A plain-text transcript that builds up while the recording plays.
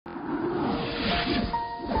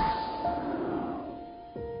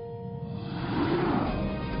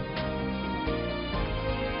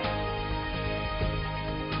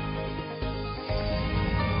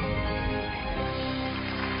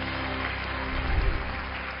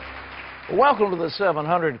Welcome to the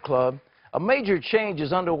 700 Club. A major change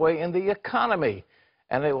is underway in the economy,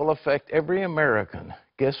 and it will affect every American.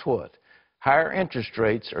 Guess what? Higher interest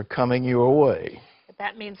rates are coming your way.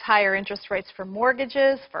 That means higher interest rates for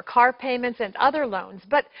mortgages, for car payments, and other loans.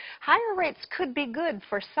 But higher rates could be good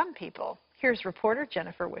for some people. Here's reporter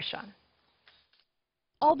Jennifer Wishon.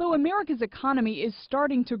 Although America's economy is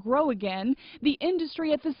starting to grow again, the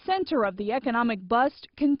industry at the center of the economic bust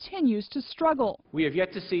continues to struggle. We have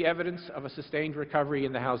yet to see evidence of a sustained recovery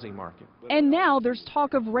in the housing market. And now there's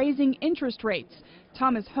talk of raising interest rates.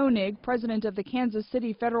 Thomas Honig, president of the Kansas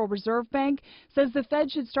City Federal Reserve Bank, says the Fed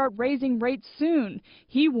should start raising rates soon.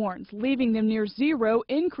 He warns leaving them near zero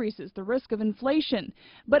increases the risk of inflation.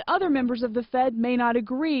 But other members of the Fed may not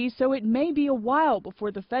agree, so it may be a while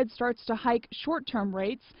before the Fed starts to hike short-term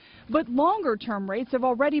rates. But longer-term rates have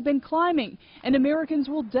already been climbing, and Americans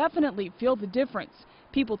will definitely feel the difference.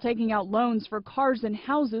 People taking out loans for cars and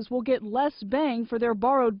houses will get less bang for their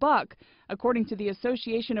borrowed buck. According to the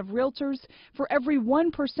Association of Realtors, for every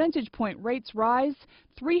 1 percentage point rates rise,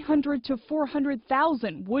 300 to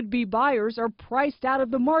 400,000 would-be buyers are priced out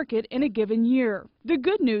of the market in a given year. The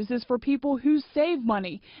good news is for people who save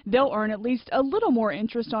money. They'll earn at least a little more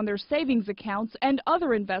interest on their savings accounts and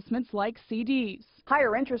other investments like CDs.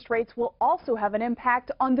 Higher interest rates will also have an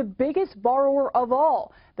impact on the biggest borrower of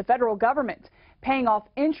all, the federal government. Paying off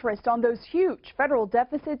interest on those huge federal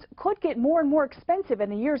deficits could get more and more expensive in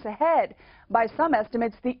the years ahead. By some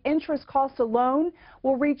estimates, the interest cost alone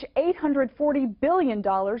will reach $840 billion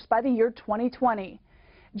by the year 2020.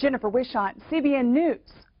 Jennifer Wishon, CBN News,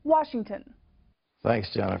 Washington. Thanks,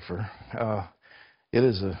 Jennifer. It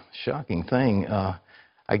is a shocking thing.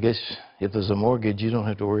 I guess if there's a mortgage, you don't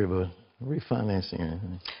have to worry about refinancing or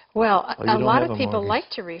anything. Well, a lot of people like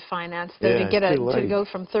to refinance, though, yeah, to go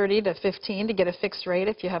from 30 to 15 to get a fixed rate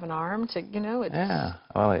if you have an ARM. Yeah,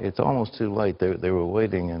 well, it's almost too late. They were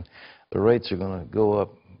waiting, and the rates are going to go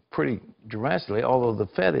up pretty dramatically. Although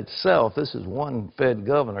the Fed itself, this is one Fed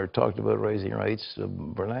governor talked about raising rates.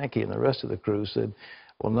 Bernanke and the rest of the crew said,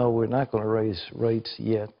 well, no, we're not going to raise rates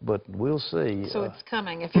yet, but we'll see. So it's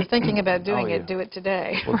coming. If you're thinking about doing it, do it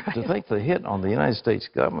today. Well, right? To think the hit on the United States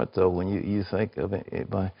government, though, when you think of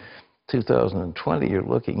it, by 2020, you're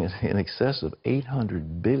looking at in excess of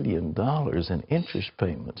 $800 billion in interest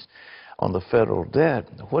payments on the federal debt.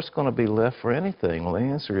 What's going to be left for anything? Well, the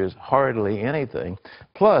answer is hardly anything.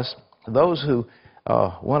 Plus, those who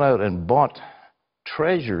went out and bought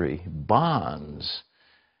Treasury bonds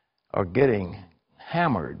are getting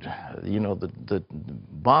hammered. You know, the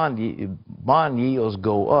bond yields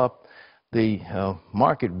go up, the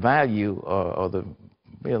market value or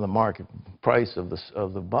the market price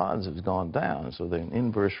of the bonds has gone down. So they're in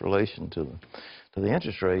inverse relation to the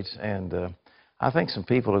interest rates, and I think some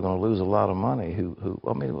people are going to lose a lot of money.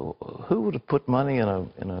 Who would have put money in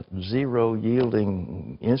a zero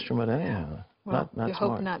yielding instrument anyhow? Well, not you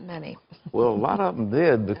smart. hope not many. Well, a lot of them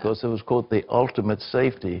did, because it was, quote, the ultimate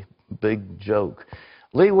safety. Big joke.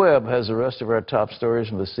 Lee Webb has the rest of our top stories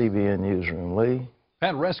from the CBN newsroom. Lee?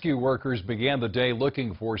 And rescue workers began the day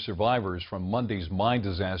looking for survivors from Monday's mine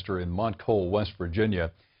disaster in Montcole, West Virginia.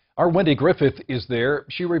 Our Wendy Griffith is there.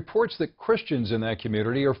 She reports that Christians in that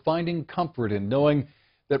community are finding comfort in knowing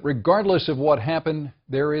that regardless of what happened,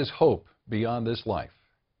 there is hope beyond this life.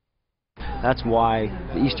 That's why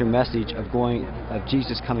the Easter message of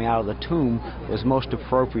Jesus coming out of the tomb was most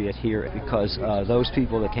appropriate here, because those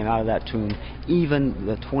people that came out of that tomb, even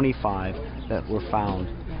the 25 that were found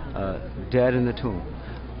dead in the tomb,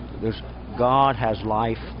 God has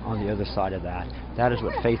life on the other side of that. That is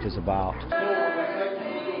what faith is about.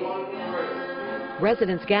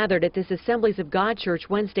 Residents gathered at this Assemblies of God church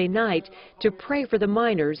Wednesday night to pray for the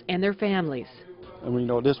miners and their families. And we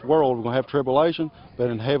know this world we're going to have tribulation,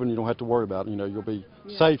 but in heaven you don't have to worry about it. You know, you'll be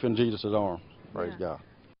safe in Jesus' arm. Praise God.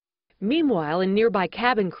 Meanwhile, in nearby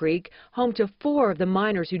Cabin Creek, home to 4 of the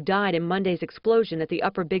miners who died in Monday's explosion at the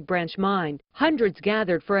Upper Big Branch mine, hundreds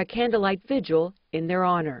gathered for a candlelight vigil in their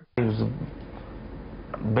honor. He was the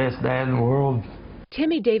best dad in the world.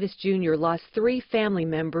 Timmy Davis Jr. lost 3 family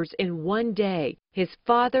members in one day, his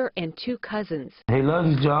father and 2 cousins. He loved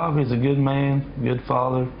his job. He's a good man, good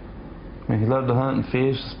father. He loved to hunt and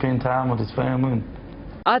fish, spend time with his family.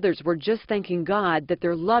 Others were just thanking God that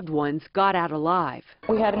their loved ones got out alive.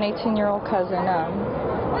 We had an 18-year-old cousin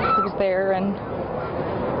who was there, and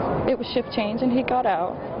it was shift change, and he got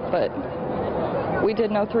out, but we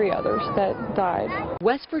did know 3 others that died.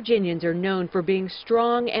 West Virginians are known for being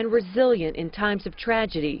strong and resilient in times of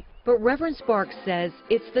tragedy, but Reverend Sparks says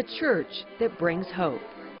it's the church that brings hope.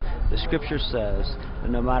 The scripture says that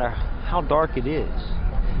no matter how dark it is,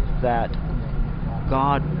 that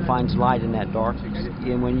God finds light in that darkness.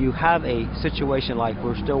 And when you have a situation like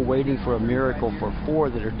we're still waiting for a miracle for 4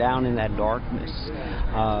 that are down in that darkness,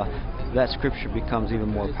 that scripture becomes even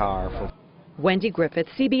more powerful. Wendy Griffith,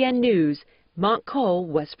 CBN News, Montclair,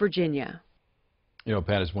 West Virginia. You know,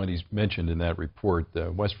 Pat, as Wendy's mentioned in that report,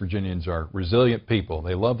 West Virginians are resilient people.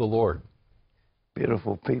 They love the Lord.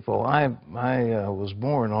 Beautiful people. I was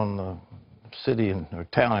born on the city or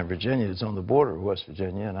town in Virginia. It's on the border of West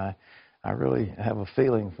Virginia, and I really have a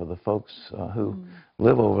feeling for the folks who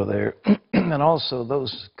live over there. And also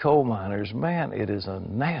those coal miners. Man, it is a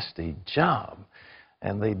nasty job.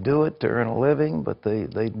 And they do it to earn a living, but they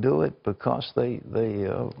do it because they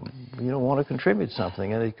want to contribute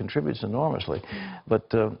something, and it contributes enormously.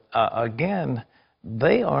 But again,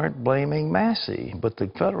 they aren't blaming Massey, but the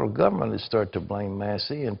federal government has started to blame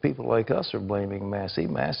Massey, and people like us are blaming Massey.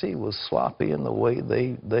 Massey was sloppy in the way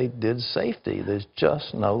they did safety. There's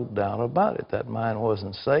just no doubt about it. That mine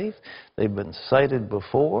wasn't safe. They've been cited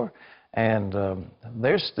before. And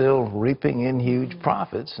they're still reaping in huge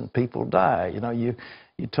profits, and people die. You know, you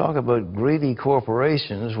talk about greedy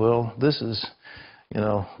corporations. Well, this is,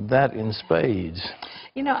 that in spades.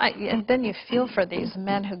 And then you feel for these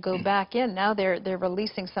men who go back in. Now they're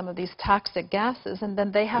releasing some of these toxic gases, and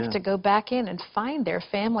then they have to go back in and find their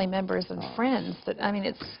family members and friends.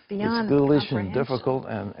 It's beyond ghoulish and difficult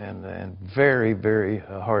and very, very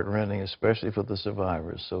heart-rending, especially for the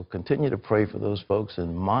survivors. So continue to pray for those folks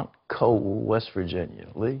in Montclair, West Virginia.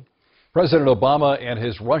 Lee? President Obama and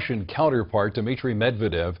his Russian counterpart, Dmitry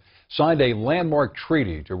Medvedev, signed a landmark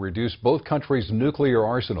treaty to reduce both countries' nuclear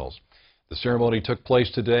arsenals. The ceremony took place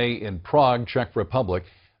today in Prague, Czech Republic.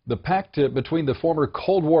 The pact between the former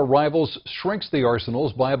Cold War rivals shrinks the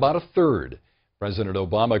arsenals by about a third. President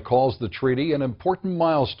Obama calls the treaty an important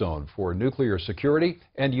milestone for nuclear security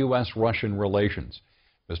and U.S.-Russian relations.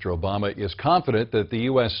 Mr. Obama is confident that the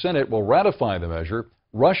U.S. Senate will ratify the measure.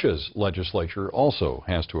 Russia's legislature also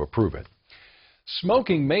has to approve it.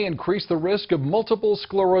 Smoking may increase the risk of multiple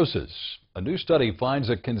sclerosis. A new study finds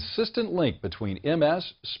a consistent link between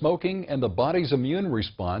MS, smoking, and the body's immune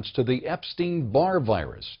response to the Epstein-Barr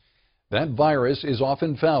virus. That virus is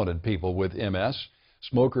often found in people with MS.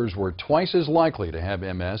 Smokers were twice as likely to have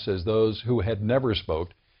MS as those who had never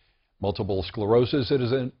smoked. Multiple sclerosis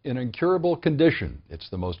is an incurable condition. It's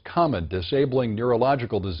the most common disabling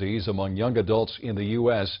neurological disease among young adults in the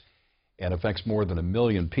U.S. and affects more than 1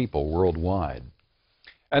 million people worldwide.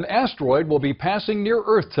 An asteroid will be passing near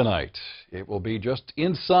Earth tonight. It will be just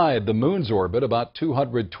inside the moon's orbit, about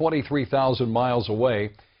 223,000 miles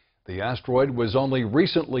away. The asteroid was only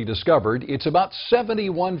recently discovered. It's about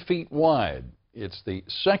 71 feet wide. It's the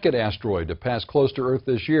second asteroid to pass close to Earth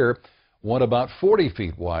this year. One about 40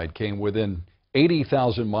 feet wide came within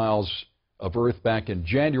 80,000 miles of Earth back in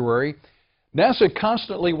January. NASA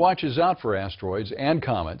constantly watches out for asteroids and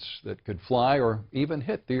comets that could fly or even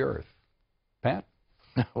hit the Earth. Pat?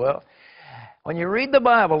 Well, when you read the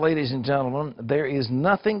Bible, ladies and gentlemen, there is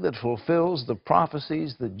nothing that fulfills the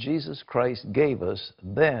prophecies that Jesus Christ gave us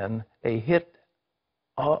than a hit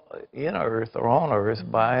in Earth or on Earth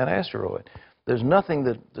by an asteroid. There's nothing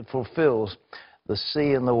that fulfills the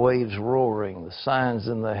sea and the waves roaring, the signs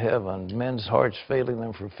in the heaven, men's hearts failing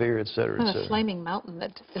them for fear, etc., etc. And a flaming mountain that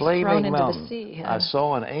is thrown into the sea. I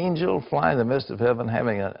saw an angel fly in the midst of heaven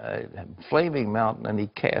having a flaming mountain, and he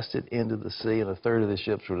cast it into the sea, and a third of the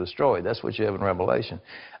ships were destroyed. That's what you have in Revelation.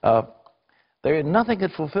 There is nothing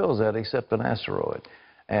that fulfills that except an asteroid.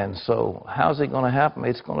 And so how's it going to happen?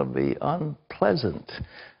 It's going to be unpleasant.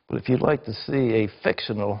 But if you'd like to see a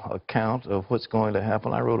fictional account of what's going to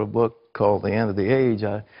happen, I wrote a book called The End of the Age.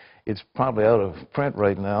 It's probably out of print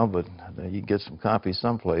right now, but you can get some copies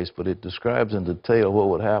someplace. But it describes in detail what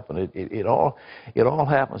would happen. It all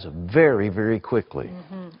happens very, very quickly.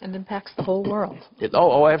 And impacts the whole world.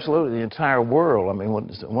 Oh, absolutely, the entire world. I mean, when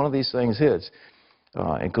one of these things hits,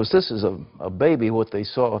 and of course this is a baby, what they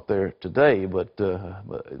saw up there today, but the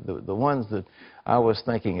ones that I was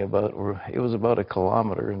thinking about it was about 1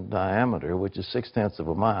 kilometer in diameter, which is 0.6 of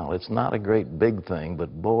a mile. It's not a great big thing,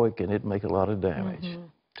 but boy, can it make a lot of damage.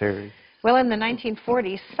 Terry? Well, in the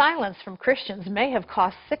 1940s, silence from Christians may have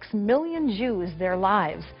cost 6 million Jews their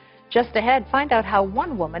lives. Just ahead, find out how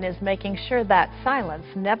one woman is making sure that silence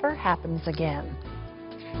never happens again.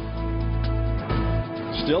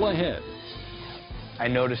 Still ahead. I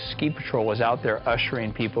noticed Ski Patrol was out there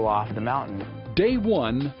ushering people off the mountain. Day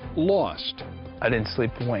 1, lost. I didn't sleep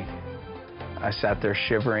a wink. I sat there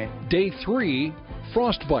shivering. Day 3,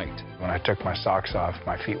 frostbite. When I took my socks off,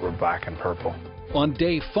 my feet were black and purple. On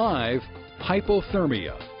day 5,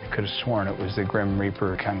 hypothermia. I could have sworn it was the Grim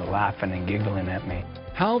Reaper kind of laughing and giggling at me.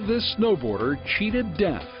 how this snowboarder cheated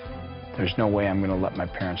death. There's no way I'm going to let my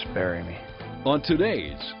parents bury me. On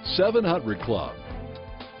today's 700 Club.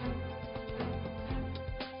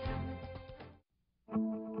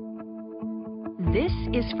 This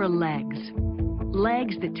is for legs.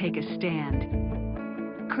 Legs that take a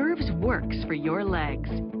stand. Curves works for your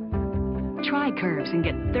legs. Try Curves and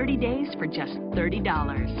get 30 days for just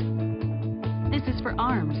 $30. This is for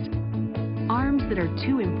arms. Arms that are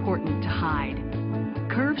too important to hide.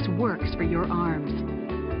 Curves works for your arms.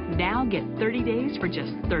 Now get 30 days for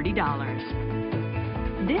just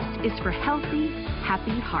 $30. This is for healthy,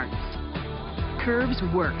 happy hearts. Curves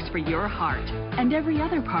works for your heart and every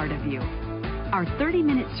other part of you. Our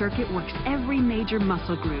 30-minute circuit works every major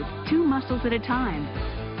muscle group, 2 muscles at a time.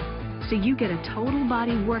 So you get a total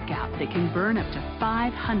body workout that can burn up to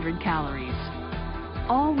 500 calories.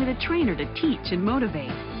 All with a trainer to teach and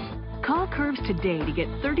motivate. Call Curves today to get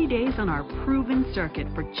 30 days on our proven circuit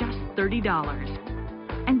for just $30.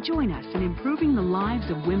 And join us in improving the lives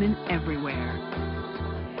of women everywhere.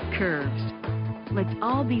 Curves. Let's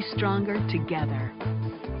all be stronger together.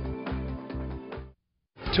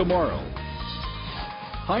 Tomorrow,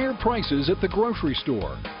 higher prices at the grocery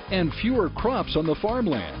store and fewer crops on the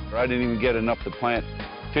farmland. I didn't even get enough to plant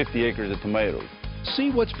 50 acres of tomatoes.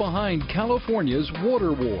 See what's behind California's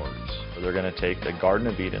water wars. They're going to take the Garden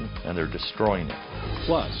of Eden and they're destroying it.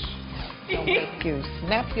 Plus, it'll make you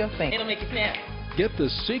snap your fingers. It'll make you snap. Get the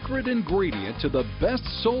secret ingredient to the best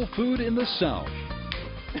soul food in the South.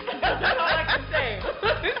 That's all I can say.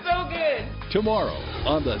 It's so good. Tomorrow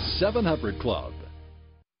on the 700 Club.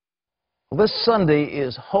 This Sunday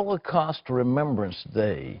is Holocaust Remembrance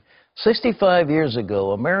Day. 65 years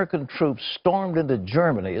ago, American troops stormed into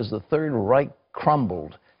Germany as the Third Reich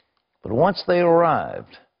crumbled. But once they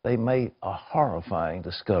arrived, they made a horrifying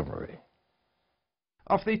discovery.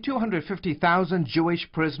 Of the 250,000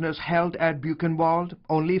 Jewish prisoners held at Buchenwald,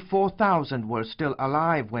 only 4,000 were still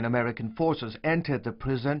alive when American forces entered the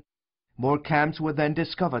prison. More camps were then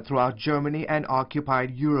discovered throughout Germany and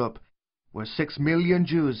occupied Europe, where 6 million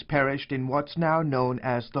Jews perished in what's now known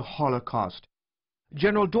as the Holocaust.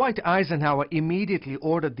 General Dwight Eisenhower immediately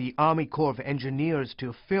ordered the Army Corps of Engineers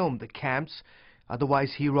to film the camps.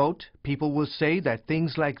 Otherwise, he wrote, people will say that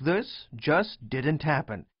things like this just didn't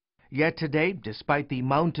happen. Yet today, despite the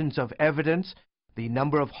mountains of evidence, the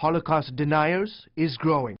number of Holocaust deniers is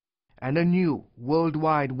growing, and a new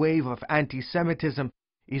worldwide wave of anti-Semitism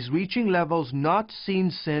is reaching levels not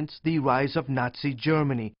seen since the rise of Nazi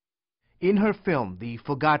Germany. In her film, The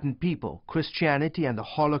Forgotten People, Christianity and the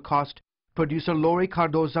Holocaust, producer Lori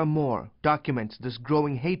Cardoza Moore documents this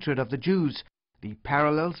growing hatred of the Jews, the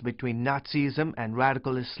parallels between Nazism and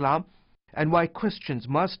radical Islam, and why Christians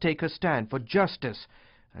must take a stand for justice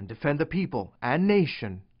and defend the people and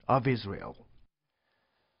nation of Israel.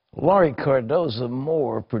 Lori Cardoza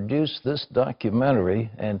Moore produced this documentary,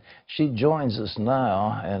 and she joins us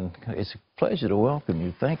now, and it's a pleasure to welcome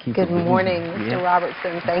you. Thank you. Good morning, Mr.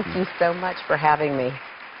 Robertson. Thank you so much for having me.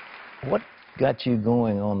 What got you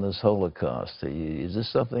going on this Holocaust? Is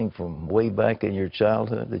this something from way back in your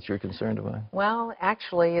childhood that you're concerned about? Well,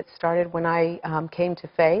 actually, it started when I came to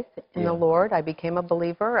faith in the Lord. I became a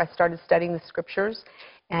believer. I started studying the Scriptures,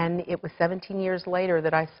 and it was 17 years later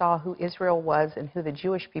that I saw who Israel was and who the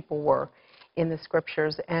Jewish people were in the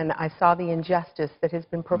Scriptures, and I saw the injustice that has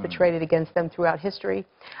been perpetrated against them throughout history.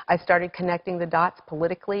 I started connecting the dots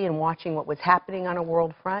politically and watching what was happening on a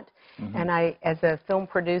world front, and I, as a film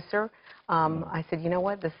producer, I said, you know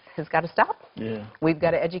what, this has got to stop. We've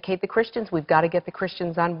got to educate the Christians. We've got to get the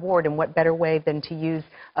Christians on board, and what better way than to use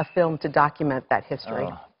a film to document that history.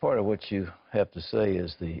 Part of what you have to say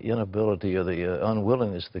is the inability or the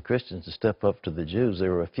unwillingness of the Christians to step up to the Jews.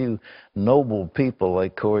 There were a few noble people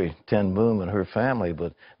like Corrie ten Boom and her family,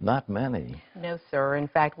 but not many. No, sir. In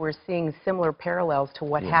fact, we're seeing similar parallels to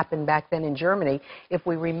what happened back then in Germany. If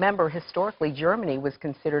we remember, historically, Germany was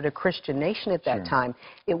considered a Christian nation at that time.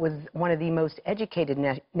 It was one of the most educated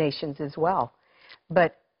nations as well.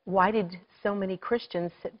 But why did so many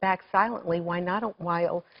Christians sit back silently? Why not?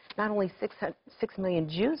 While not only 6 million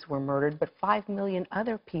Jews were murdered, but 5 million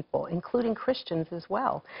other people, including Christians as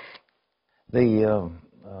well.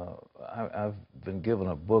 I've been given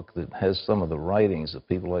a book that has some of the writings of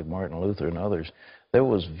people like Martin Luther and others there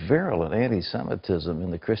was virulent anti-Semitism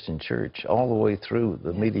in the Christian church all the way through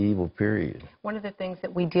the medieval period. One of the things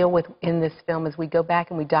that we deal with in this film is we go back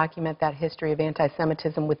and we document that history of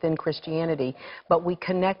anti-Semitism within Christianity, but we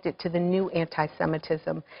connect it to the new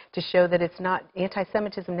anti-Semitism to show that it's not,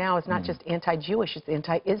 anti-Semitism now is not just anti-Jewish, it's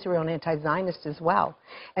anti-Israel and anti-Zionist as well.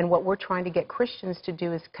 And what we're trying to get Christians to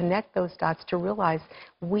do is connect those dots to realize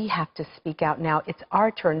we have to speak out now. It's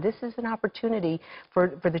our turn. This is an opportunity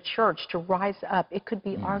for the church to rise up. It could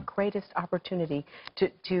be our greatest opportunity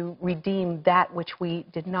to redeem that which we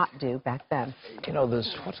did not do back then. You know,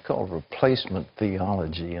 there's what's called replacement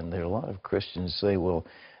theology, and there are a lot of Christians say, well,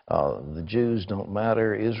 the Jews don't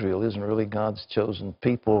matter, Israel isn't really God's chosen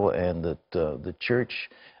people, and that the church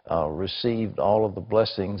received all of the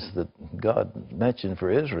blessings that God mentioned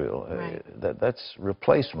for Israel. Right. That's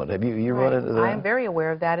replacement. Have you run into that? I'm very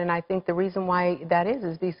aware of that, and I think the reason why that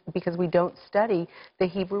is because we don't study the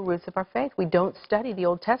Hebrew roots of our faith. We don't study the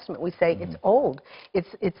Old Testament. We say it's old,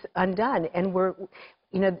 it's undone, and we're...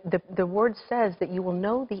 You know, the word says that you will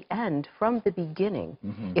know the end from the beginning.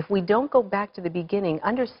 If we don't go back to the beginning,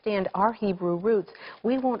 understand our Hebrew roots,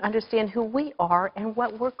 we won't understand who we are and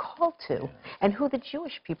what we're called to, and who the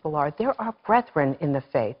Jewish people are. They're our brethren in the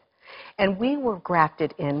faith. And we were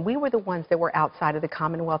grafted in. We were the ones that were outside of the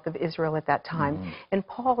Commonwealth of Israel at that time. And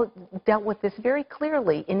Paul dealt with this very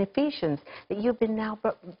clearly in Ephesians, that you've been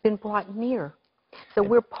brought near. So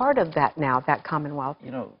we're part of that now, that Commonwealth.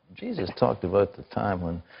 You know, Jesus talked about the time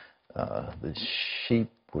when the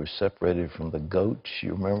sheep were separated from the goats,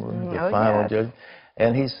 you remember? The final judgment.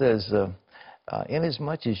 And he says,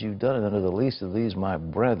 inasmuch as you've done it unto the least of these, my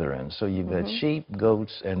brethren. So you've got sheep,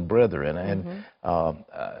 goats, and brethren. And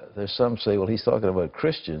there's some say, well, he's talking about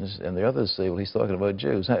Christians, and the others say, well, he's talking about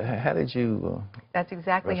Jews. How did you... That's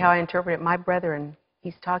exactly how I interpret it. My brethren.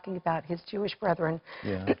 He's talking about his Jewish brethren.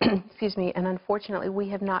 Excuse me. And unfortunately, we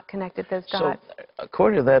have not connected those dots. So,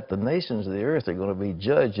 according to that, the nations of the earth are going to be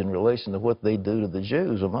judged in relation to what they do to the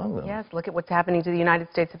Jews among them. Yes. Look at what's happening to the United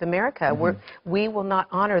States of America. We will not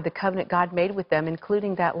honor the covenant God made with them,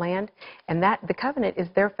 including that land. And the covenant is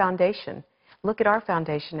their foundation. Look at our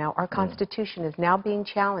foundation now. Our Constitution is now being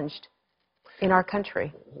challenged in our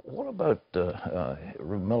country. What about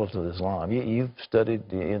militant Islam? You've studied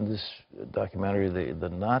in this documentary the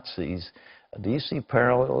Nazis. Do you see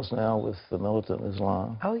parallels now with the militant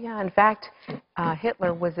Islam? Oh, yeah. In fact,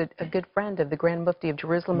 Hitler was a good friend of the Grand Mufti of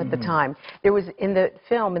Jerusalem at the time. There was, in the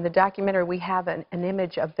film, in the documentary, we have an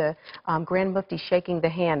image of the Grand Mufti shaking the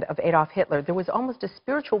hand of Adolf Hitler. There was almost a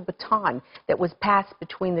spiritual baton that was passed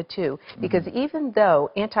between the two, because even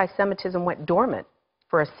though anti-Semitism went dormant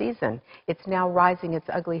for a season, it's now rising its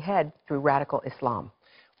ugly head through radical Islam.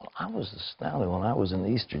 Well, I was astounded when I was in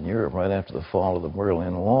Eastern Europe right after the fall of the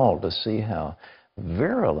Berlin Wall to see how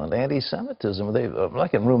virulent anti-Semitism,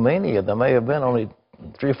 like in Romania, there may have been only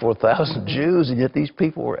 3,000 or 4,000 Jews, and yet these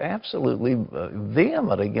people were absolutely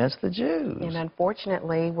vehement against the Jews. And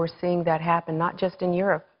unfortunately, we're seeing that happen not just in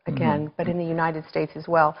Europe, again, but in the United States as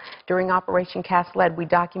well. During Operation Cast Lead, we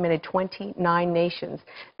documented 29 nations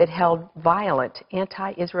that held violent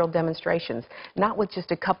anti-Israel demonstrations, not with just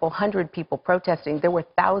a couple hundred people protesting. There were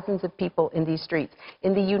thousands of people in these streets.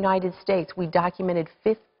 In the United States, we documented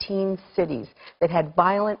 15 cities that had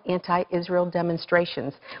violent anti-Israel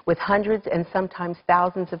demonstrations with hundreds and sometimes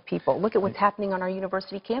thousands of people. Look at what's happening on our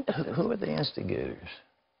university campuses. Who are the instigators?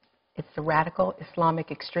 It's the radical Islamic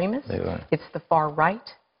extremists. They are. It's the far right.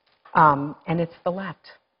 And it's the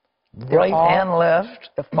left. Right and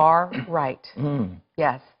left? The far right.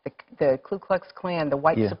 Yes, the Ku Klux Klan, the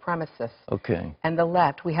white supremacists. Okay. And the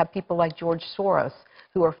left. We have people like George Soros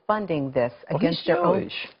who are funding this against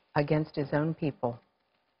against his own people.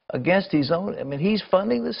 Against his own? I mean, he's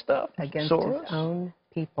funding this stuff? Against Soros? His own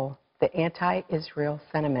people. The anti-Israel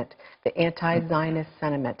sentiment, the anti-Zionist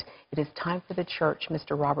sentiment. It is time for the church,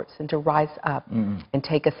 Mr. Robertson, to rise up and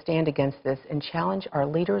take a stand against this and challenge our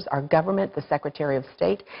leaders, our government, the Secretary of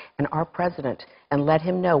State, and our President, and let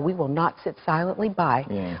him know we will not sit silently by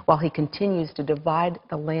while he continues to divide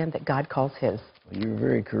the land that God calls his. You're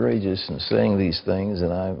very courageous in saying these things,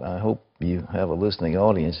 and I hope you have a listening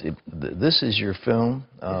audience. This is your film?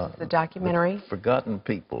 This is the documentary. The Forgotten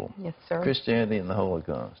People. Yes, sir. Christianity and the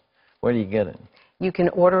Holocaust. Where do you get it? You can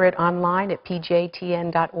order it online at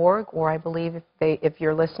pjtn.org, or I believe if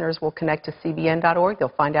your listeners will connect to cbn.org, they'll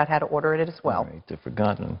find out how to order it as well. Right, The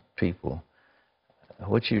Forgotten People.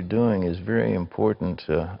 What you're doing is very important.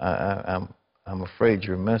 I'm afraid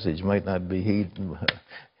your message might not be heeded,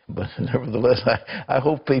 but nevertheless, I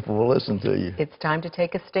hope people will listen to you. It's time to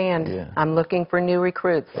take a stand. I'm looking for new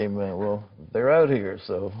recruits. Amen. Well, they're out here,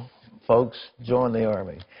 so folks, join the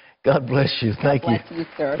Army. God bless you. Thank you. God bless you,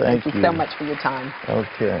 sir. Thank you so much for your time.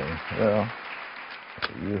 Okay. Well,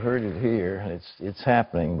 you heard it here. It's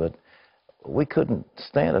happening, but we couldn't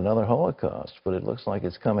stand another Holocaust, but it looks like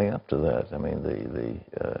it's coming up to that. I mean,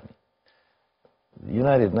 the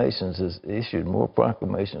United Nations has issued more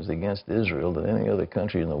proclamations against Israel than any other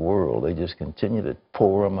country in the world. They just continue to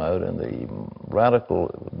pour them out, and the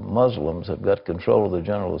radical Muslims have got control of the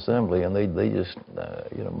General Assembly, and they just,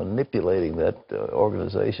 manipulating that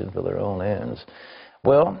organization for their own ends.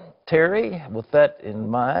 Well, Terry, with that in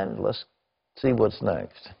mind, let's see what's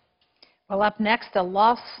next. Well, up next, a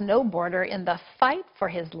lost snowboarder in the fight for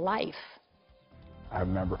his life. I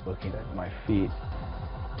remember looking at my feet,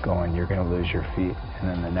 going, you're going to lose your feet. And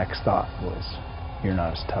then the next thought was, you're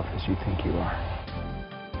not as tough as you think you are.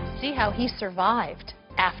 See how he survived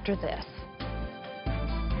after this.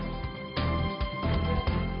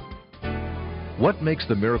 What makes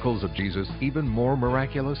the miracles of Jesus even more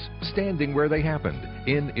miraculous? Standing where they happened,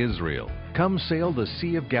 in Israel. Come sail the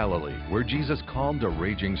Sea of Galilee, where Jesus calmed a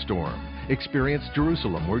raging storm. Experience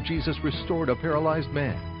Jerusalem, where Jesus restored a paralyzed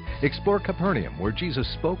man. Explore Capernaum, where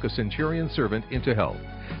Jesus spoke a centurion servant into health.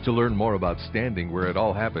 To learn more about standing where it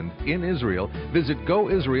all happened in Israel, visit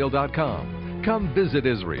goisrael.com. Come visit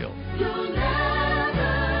Israel. You'll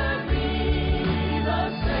never be the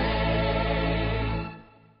same.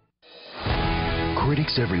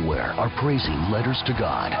 Critics everywhere are praising Letters to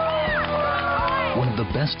God. One of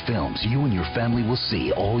the best films you and your family will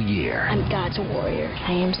see all year. I'm God's warrior.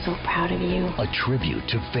 I am so proud of you. A tribute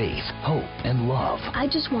to faith, hope, and love. I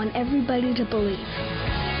just want everybody to believe.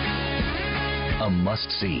 A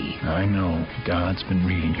must-see. I know God's been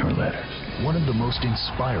reading your letters. One of the most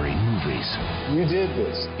inspiring movies. You did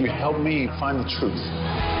this. You helped me find the truth.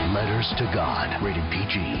 Letters to God. Rated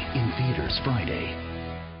PG. In theaters Friday.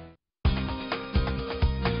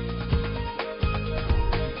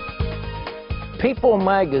 People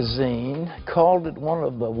magazine called it one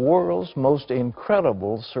of the world's most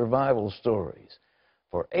incredible survival stories.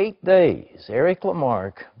 For 8 days, Eric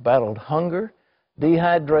Lamarck battled hunger,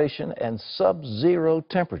 dehydration, and sub-zero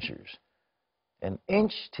temperatures and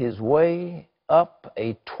inched his way up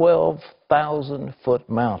a 12,000-foot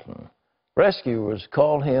mountain. Rescuers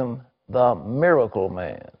called him the Miracle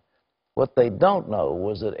Man. What they don't know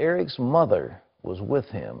was that Eric's mother was with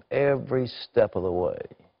him every step of the way.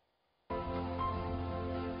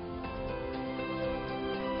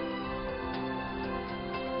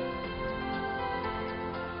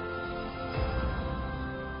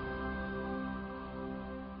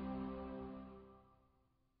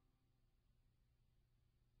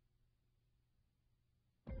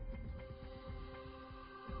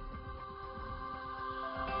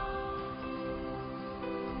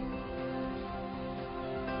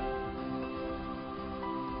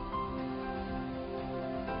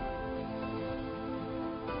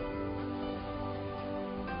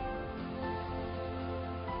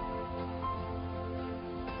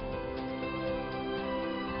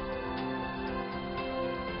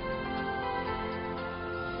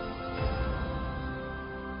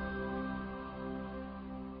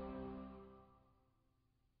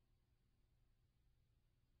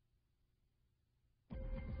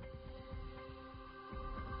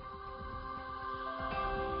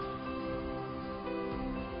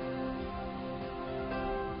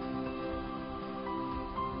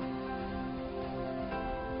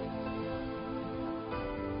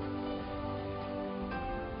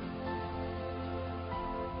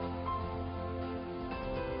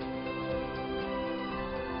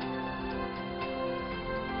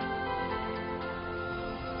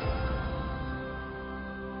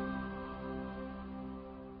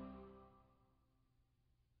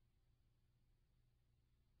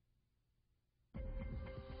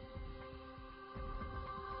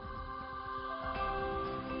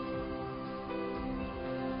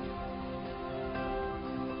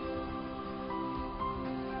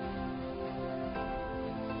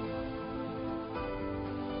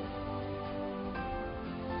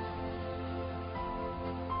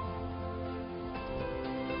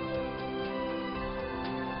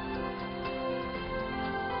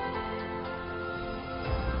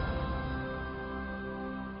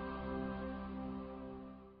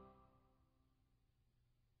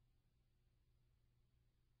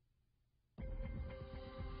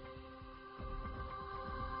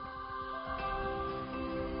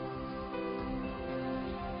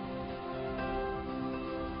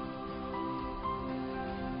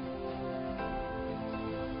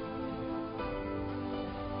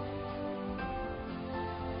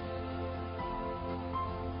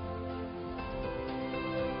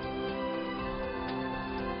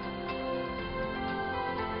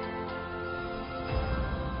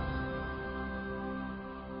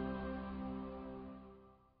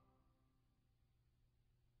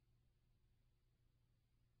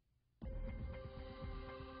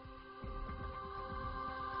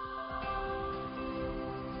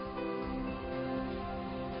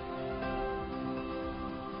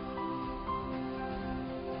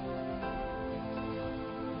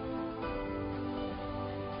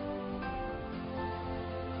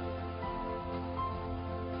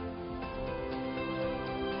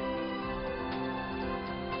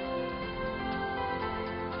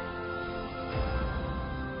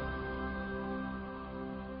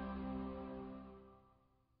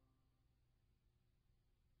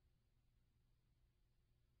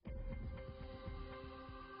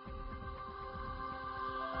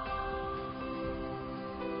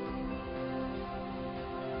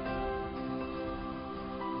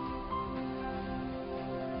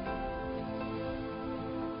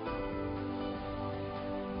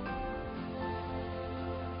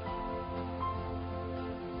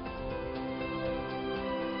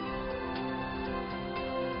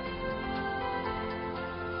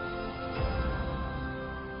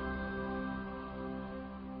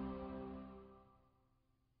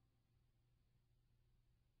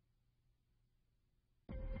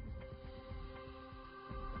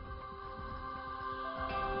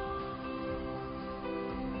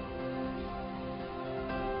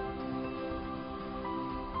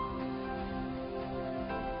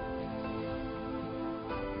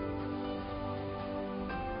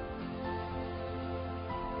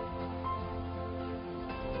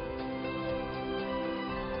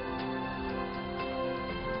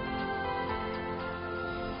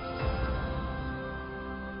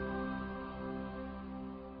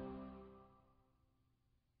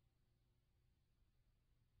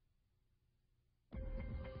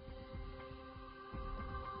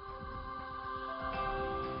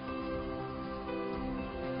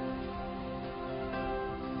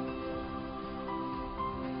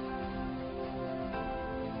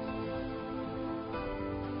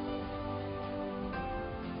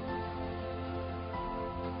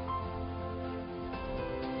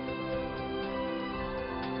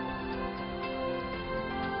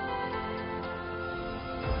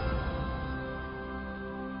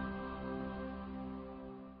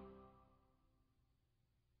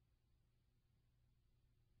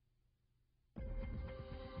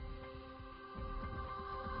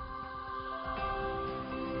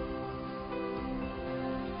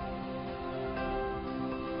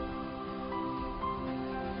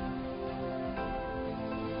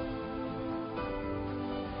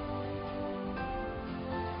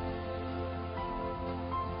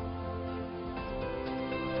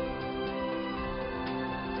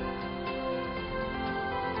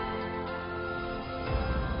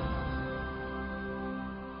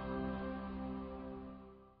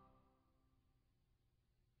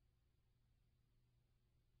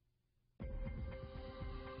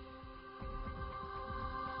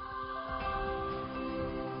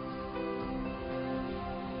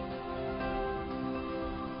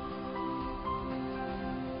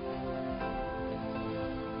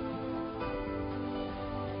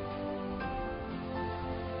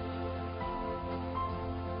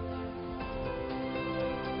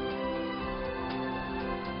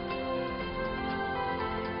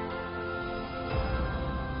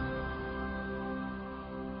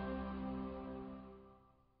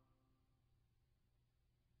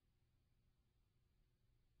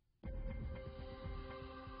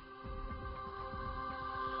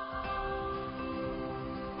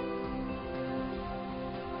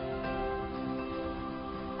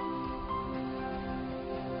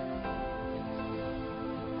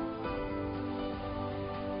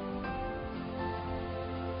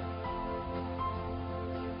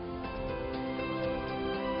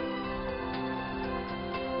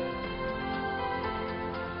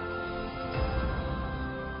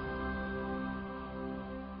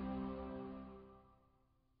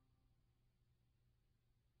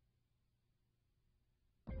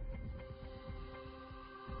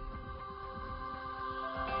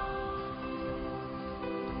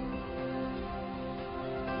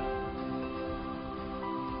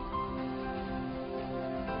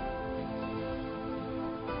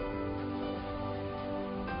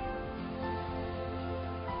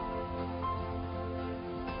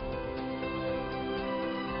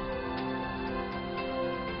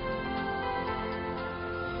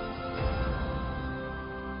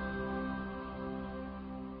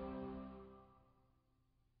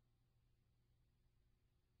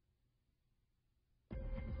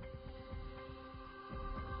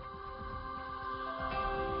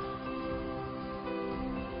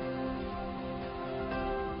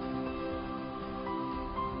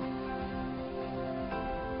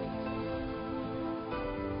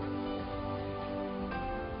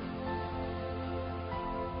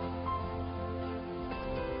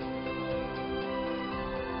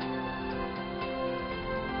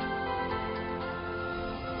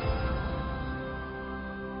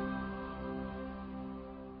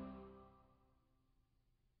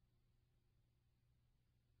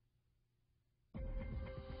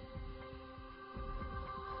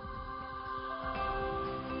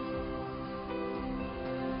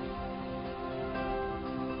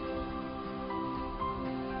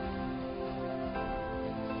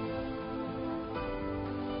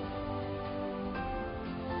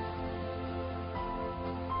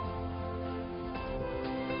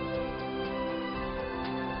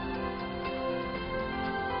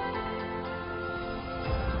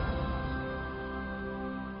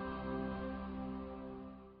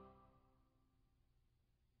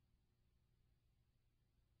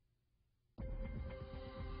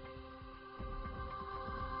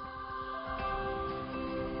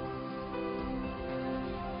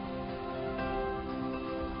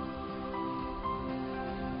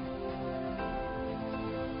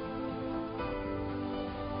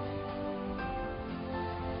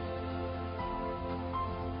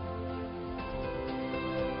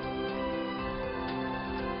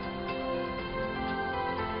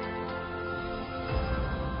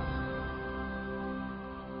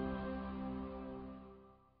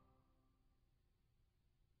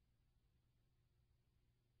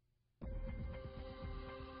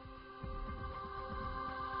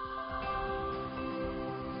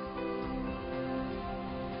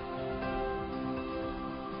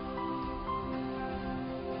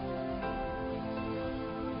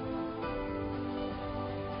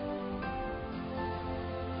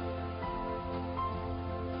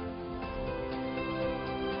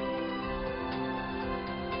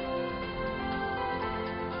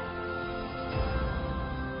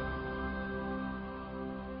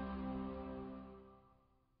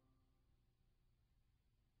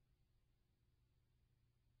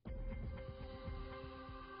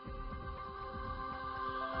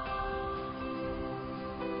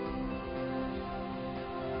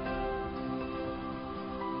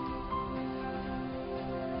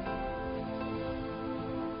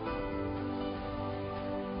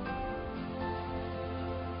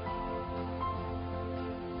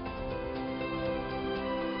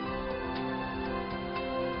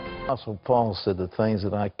 Apostle Paul said, the things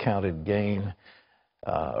that I counted gain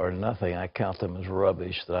or nothing, I count them as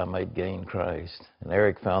rubbish, that I might gain Christ. And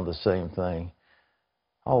Eric found the same thing.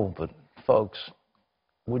 Oh, but folks,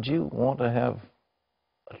 would you want to have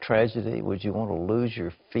a tragedy? Would you want to lose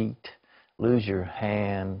your feet, lose your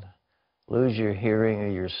hand, lose your hearing or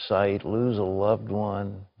your sight, lose a loved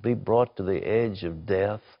one, be brought to the edge of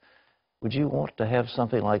death? Would you want to have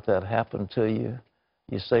something like that happen to you?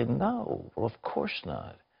 You say, no. Well, of course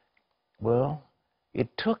not. Well,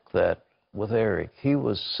 it took that with Eric. He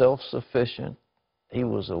was self-sufficient. He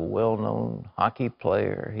was a well-known hockey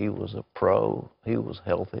player. He was a pro. He was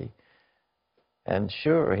healthy. And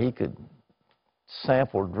sure, he could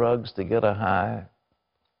sample drugs to get a high,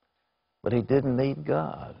 but he didn't need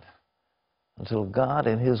God until God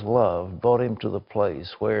in His love brought him to the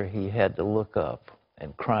place where he had to look up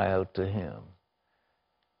and cry out to Him.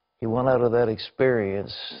 He went out of that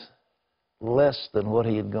experience less than what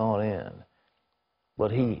he had gone in, but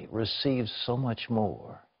he received so much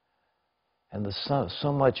more. And the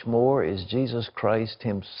so much more is Jesus Christ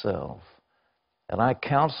Himself. And I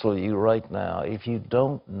counsel you right now, if you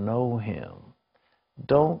don't know Him,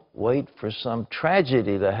 don't wait for some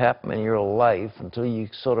tragedy to happen in your life until you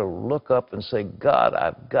sort of look up and say, God,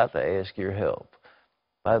 I've got to ask your help.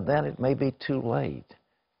 By then it may be too late.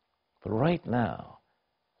 But right now,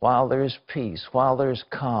 while there's peace, while there's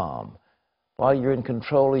calm, while you're in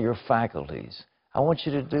control of your faculties, I want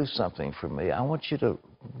you to do something for me. I want you to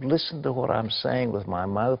listen to what I'm saying with my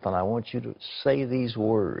mouth, and I want you to say these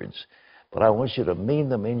words, but I want you to mean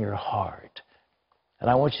them in your heart. And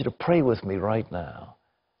I want you to pray with me right now.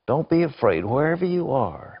 Don't be afraid, wherever you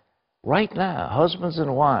are, right now, husbands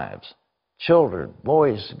and wives, children,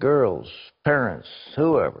 boys, girls, parents,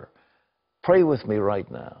 whoever, pray with me right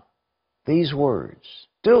now. These words.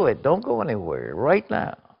 Do it. Don't go anywhere. Right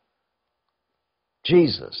now.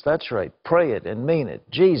 Jesus. That's right. Pray it and mean it.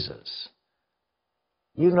 Jesus.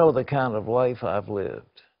 You know the kind of life I've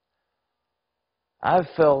lived. I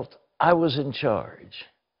felt I was in charge,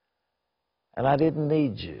 and I didn't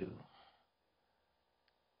need you.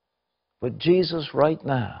 But Jesus, right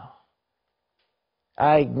now,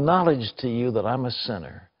 I acknowledge to you that I'm a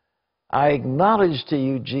sinner. I acknowledge to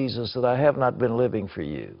you, Jesus, that I have not been living for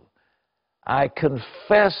you. I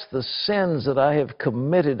confess the sins that I have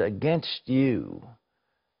committed against you.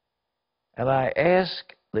 And I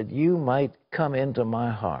ask that you might come into my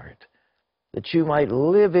heart, that you might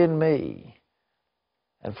live in me.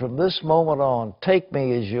 And from this moment on, take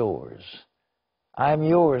me as yours. I'm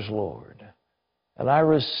yours, Lord. And I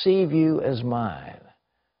receive you as mine.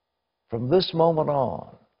 From this moment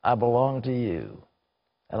on, I belong to you.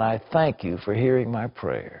 And I thank you for hearing my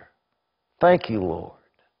prayer. Thank you, Lord.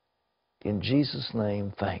 In Jesus'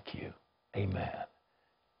 name, thank you. Amen.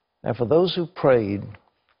 Now, for those who prayed,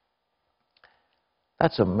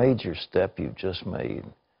 that's a major step you've just made.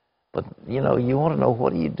 But, you know, you want to know,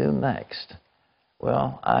 what do you do next?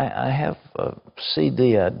 Well, I have a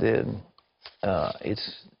CD I did.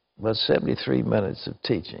 It's about 73 minutes of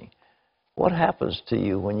teaching. What happens to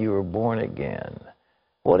you when you are born again?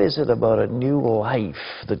 What is it about a new life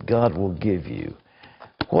that God will give you?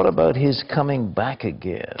 What about His coming back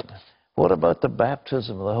again? What about the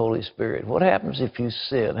baptism of the Holy Spirit? What happens if you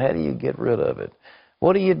sin? How do you get rid of it?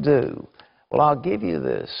 What do you do? Well, I'll give you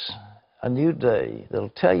this, a new day that'll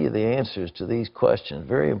tell you the answers to these questions,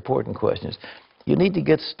 very important questions. You need to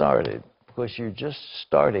get started because you're just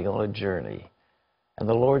starting on a journey, and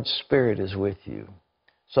the Lord's Spirit is with you.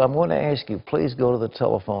 So I'm going to ask you, please go to the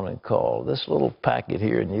telephone and call. This little packet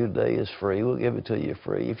here, New Day, is free. We'll give it to you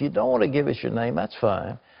free. If you don't want to give us your name, that's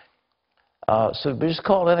fine. So just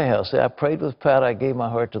call anyhow. Say, I prayed with Pat. I gave my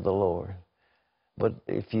heart to the Lord. But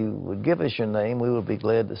if you would give us your name, we would be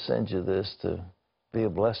glad to send you this to be a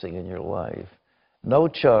blessing in your life. No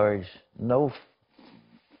charge, no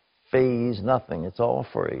fees, nothing. It's all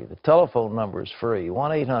free. The telephone number is free,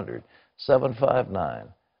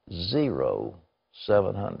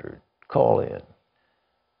 1-800-759-0700. Call in.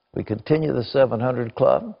 We continue the 700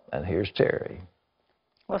 Club, and here's Terry.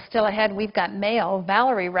 Well, still ahead, we've got mail.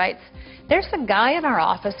 Valerie writes, there's a guy in our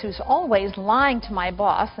office who's always lying to my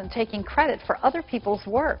boss and taking credit for other people's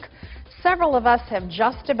work. Several of us have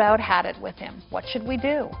just about had it with him. What should we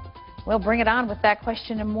do? We'll bring it on with that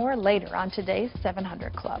question and more later on today's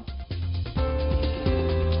 700 Club.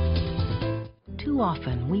 Too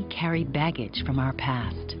often, we carry baggage from our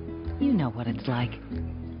past. You know what it's like.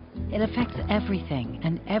 It affects everything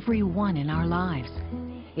and everyone in our lives.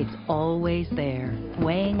 It's always there,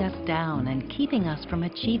 weighing us down and keeping us from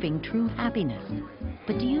achieving true happiness.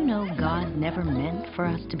 But do you know God never meant for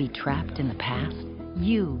us to be trapped in the past?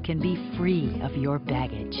 you can be free of your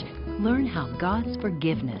baggage. Learn how God's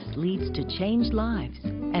forgiveness leads to changed lives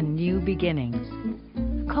and new beginnings.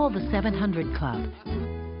 Call the 700 Club.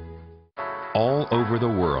 All over the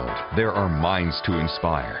world, there are minds to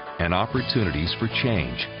inspire and opportunities for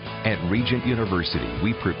change. At Regent University,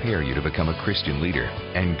 we prepare you to become a Christian leader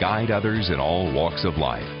and guide others in all walks of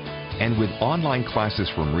life. And with online classes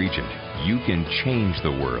from Regent, you can change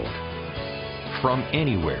the world. From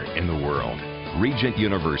anywhere in the world, Regent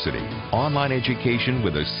University, online education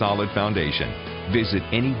with a solid foundation. Visit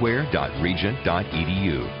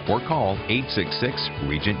anywhere.regent.edu or call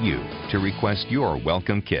 866-REGENT-U to request your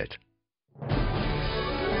welcome kit.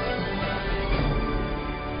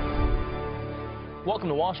 Welcome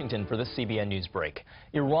to Washington for this CBN News break.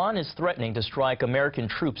 Iran is threatening to strike American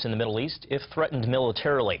troops in the Middle East if threatened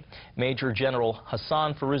militarily. Major General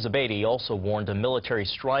Hassan Firouzabadi also warned a military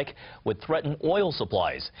strike would threaten oil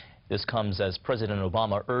supplies. This comes as President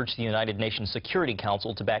Obama urged the United Nations Security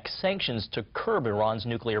Council to back sanctions to curb Iran's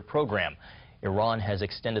nuclear program. Iran has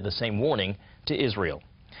extended the same warning to Israel.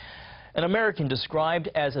 An American described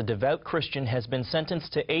as a devout Christian has been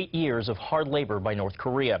sentenced to 8 years of hard labor by North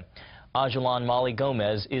Korea. Ajalan Mali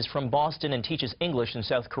Gomez is from Boston and teaches English in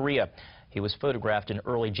South Korea. He was photographed in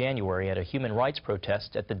early January at a human rights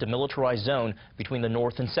protest at the demilitarized zone between the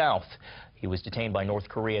North and South. He was detained by North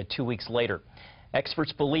Korea 2 weeks later.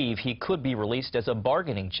 Experts believe he could be released as a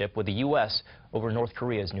bargaining chip with the U.S. over North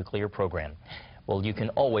Korea's nuclear program. Well, you can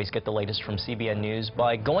always get the latest from CBN News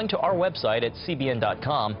by going to our website at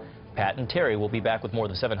cbn.com. Pat and Terry will be back with more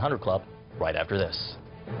of the 700 Club right after this.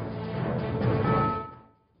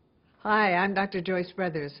 Hi, I'm Dr. Joyce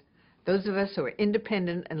Brothers. Those of us who are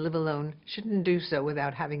independent and live alone shouldn't do so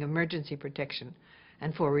without having emergency protection.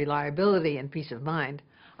 And for reliability and peace of mind,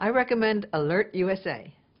 I recommend Alert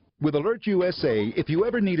USA. With Alert USA, if you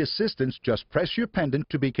ever need assistance, just press your pendant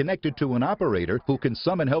to be connected to an operator who can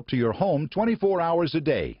summon help to your home 24 hours a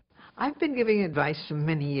day. I've been giving advice for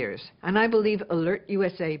many years, and I believe Alert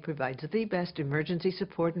USA provides the best emergency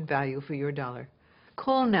support and value for your dollar.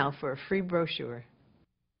 Call now for a free brochure.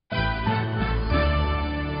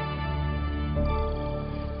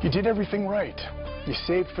 You did everything right. You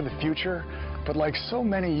saved for the future, but like so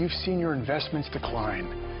many, you've seen your investments decline.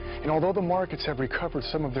 And although the markets have recovered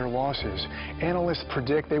some of their losses, analysts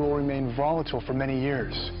predict they will remain volatile for many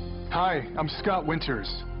years. Hi, I'm Scott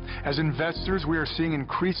Winters. As investors, we are seeing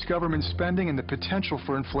increased government spending and the potential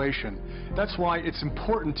for inflation. That's why it's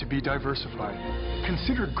important to be diversified.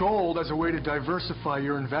 Consider gold as a way to diversify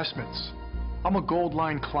your investments. I'm a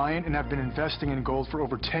Goldline client and have been investing in gold for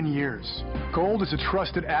over 10 years. Gold is a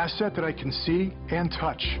trusted asset that I can see and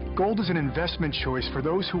touch. Gold is an investment choice for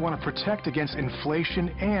those who want to protect against inflation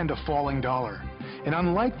and a falling dollar. And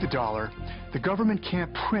unlike the dollar, the government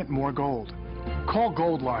can't print more gold. Call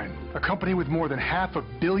Goldline, a company with more than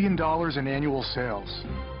 $500 million in annual sales.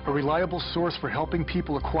 A reliable source for helping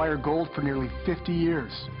people acquire gold for nearly 50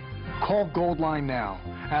 years. Call Goldline now,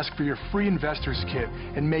 ask for your free investor's kit,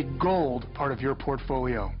 and make gold part of your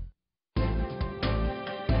portfolio.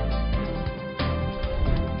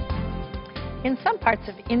 In some parts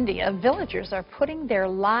of India, villagers are putting their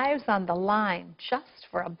lives on the line just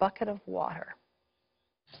for a bucket of water.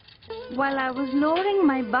 While I was lowering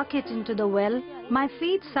my bucket into the well, my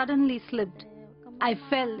feet suddenly slipped. I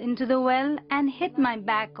fell into the well and hit my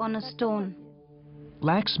back on a stone.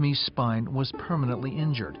 Lakshmi's spine was permanently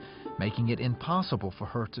injured, making it impossible for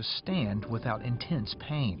her to stand without intense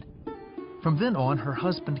pain. From then on, her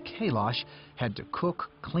husband Kailash had to cook,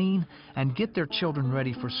 clean, and get their children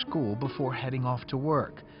ready for school before heading off to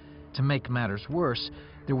work. To make matters worse,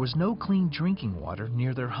 there was no clean drinking water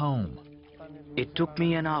near their home. It took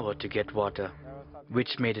me an hour to get water,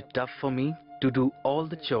 which made it tough for me to do all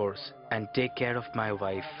the chores and take care of my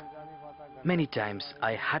wife. Many times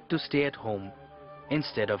I had to stay at home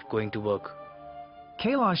instead of going to work.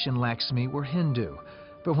 Kailash and Lakshmi were Hindu,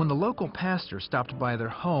 but when the local pastor stopped by their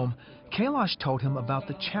home, Kailash told him about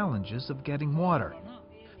the challenges of getting water.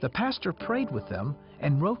 The pastor prayed with them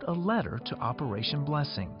and wrote a letter to Operation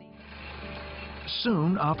Blessing.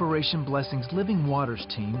 Soon, Operation Blessing's Living Waters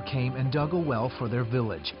team came and dug a well for their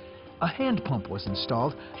village. A hand pump was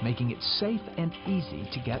installed, making it safe and easy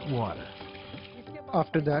to get water.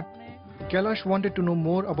 After that, Kailash wanted to know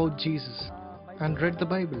more about Jesus and read the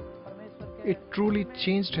Bible. It truly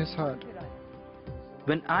changed his heart.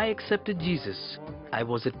 When I accepted Jesus, I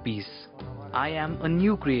was at peace. I am a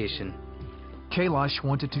new creation. Kailash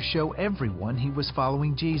wanted to show everyone he was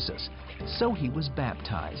following Jesus, so he was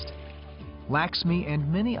baptized. Lakshmi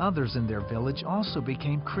and many others in their village also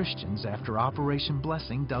became Christians after Operation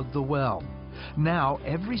Blessing dug the well. Now,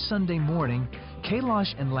 every Sunday morning,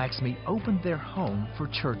 Kailash and Laxmi opened their home for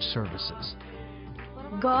church services.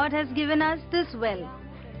 God has given us this well,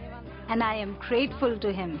 and I am grateful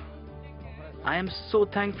to Him. I am so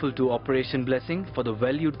thankful to Operation Blessing for the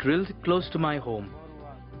well you drilled close to my home.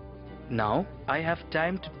 Now I have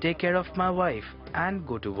time to take care of my wife and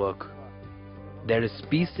go to work. There is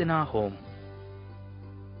peace in our home.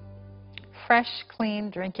 Fresh, clean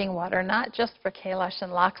drinking water, not just for Kailash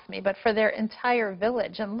and Laxmi, but for their entire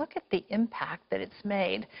village. And look at the impact that it's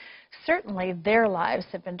made. Certainly their lives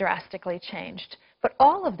have been drastically changed, but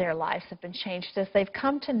all of their lives have been changed as they've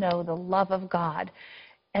come to know the love of God.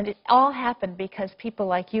 And it all happened because people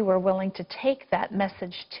like you were willing to take that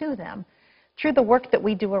message to them through the work that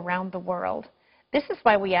we do around the world. This is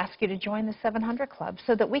why we ask you to join the 700 Club,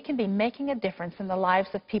 so that we can be making a difference in the lives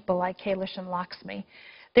of people like Kailash and Laxmi.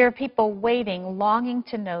 There are people waiting, longing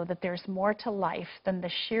to know that there's more to life than the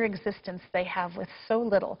sheer existence they have with so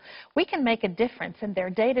little. We can make a difference in their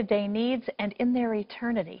day-to-day needs and in their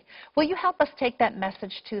eternity. Will you help us take that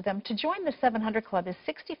message to them? To join the 700 Club is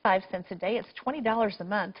 65 cents a day. It's $20 a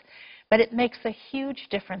month. But it makes a huge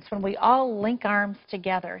difference when we all link arms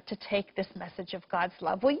together to take this message of God's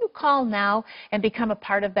love. Will you call now and become a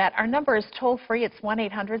part of that? Our number is toll-free. It's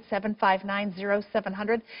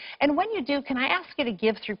 1-800-759-0700. And when you do, can I ask you to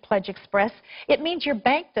give through Pledge Express? It means your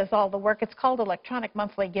bank does all the work. It's called electronic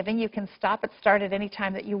monthly giving. You can stop it, start at any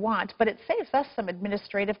time that you want. But it saves us some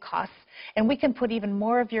administrative costs, and we can put even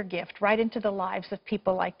more of your gift right into the lives of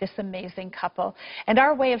people like this amazing couple. And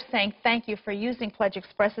our way of saying thank you for using Pledge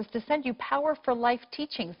Express is to send you Power for Life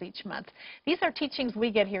teachings each month. These are teachings we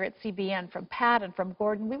get here at CBN from Pat and from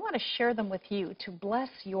Gordon. We want to share them with you to bless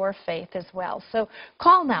your faith as well. So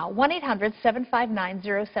call now,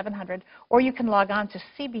 1-800-759-0700, or you can log on to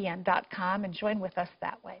cbn.com and join with us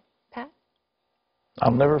that way. Pat? I'll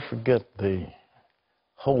never forget the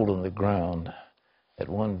hole in the ground at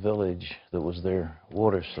one village that was their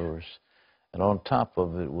water source, and on top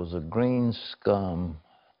of it was a green scum.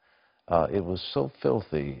 It was so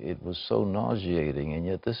filthy, it was so nauseating, and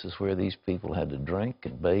yet this is where these people had to drink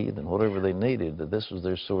and bathe and whatever they needed, that this was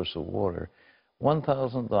their source of water.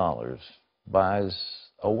 $1,000 buys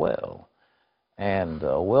a well, and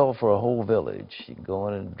a well for a whole village. You can go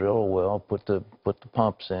in and drill a well, put the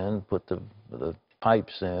pumps in, put the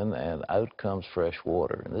pipes in, and out comes fresh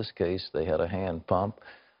water. In this case, they had a hand pump,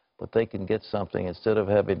 but they can get something instead of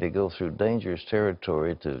having to go through dangerous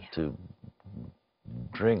territory to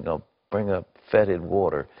bring up fetid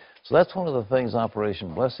water. So that's one of the things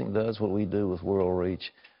Operation Blessing does, what we do with World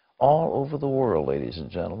Reach. All over the world, ladies and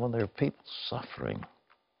gentlemen, there are people suffering.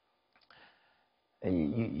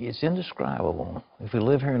 It's indescribable. If you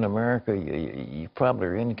live here in America, you probably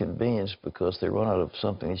are inconvenienced because they run out of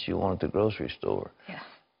something that you want at the grocery store. Yeah.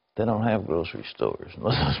 They don't have grocery stores in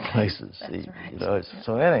most of those places. That's right. You know,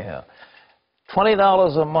 so anyhow,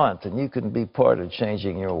 $20 a month, and you can be part of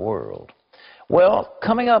changing your world. Well,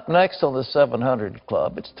 coming up next on the 700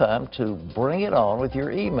 Club, it's time to bring it on with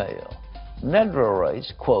your email. Nedra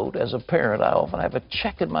writes, quote, as a parent, I often have a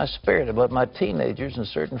check in my spirit about my teenagers and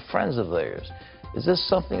certain friends of theirs. Is this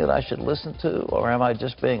something that I should listen to, or am I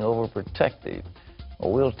just being overprotective?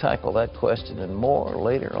 Well, we'll tackle that question and more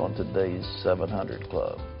later on today's 700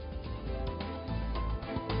 Club.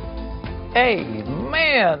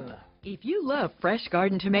 Amen! If you love fresh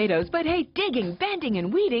garden tomatoes but hate digging, bending,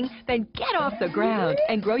 and weeding, then get off the ground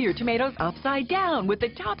and grow your tomatoes upside down with the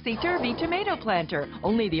Topsy-Turvy Tomato Planter.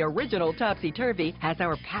 Only the original Topsy-Turvy has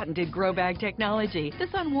our patented grow bag technology. The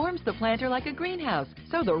sun warms the planter like a greenhouse,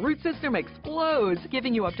 so the root system explodes,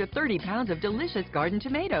 giving you up to 30 pounds of delicious garden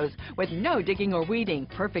tomatoes with no digging or weeding.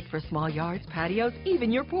 Perfect for small yards, patios,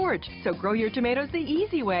 even your porch. So grow your tomatoes the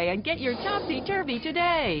easy way and get your Topsy-Turvy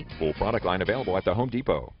today. Full product line available at the Home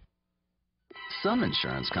Depot. Some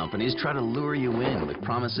insurance companies try to lure you in with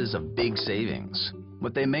promises of big savings.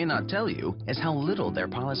 What they may not tell you is how little their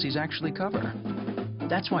policies actually cover.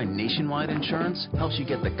 That's why Nationwide Insurance helps you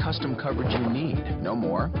get the custom coverage you need, no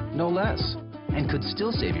more, no less, and could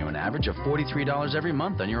still save you an average of $43 every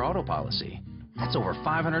month on your auto policy. That's over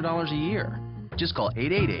 $500 a year. Just call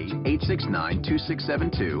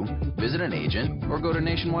 888-869-2672, visit an agent, or go to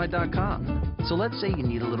nationwide.com. So let's say you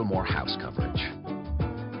need a little more house coverage.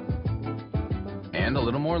 And a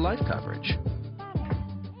little more life coverage.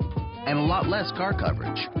 And a lot less car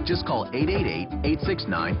coverage. Just call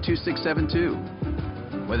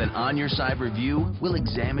 888-869-2672. With an on-your-side review, we'll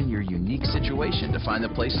examine your unique situation to find the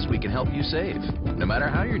places we can help you save, no matter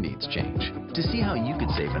how your needs change. To see how you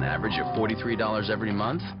could save an average of $43 every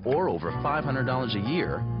month or over $500 a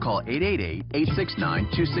year, call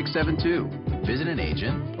 888-869-2672. Visit an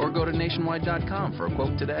agent or go to nationwide.com for a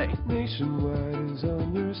quote today. Nationwide is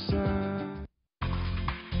on your side.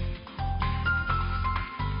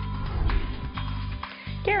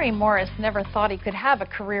 Gary Morris never thought he could have a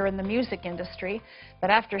career in the music industry, but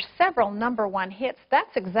after several #1 hits,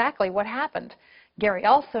 that's exactly what happened. Gary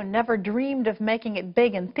also never dreamed of making it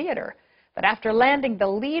big in theater, but after landing the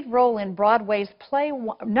lead role in Broadway's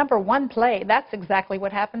 #1 play, that's exactly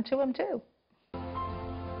what happened to him too.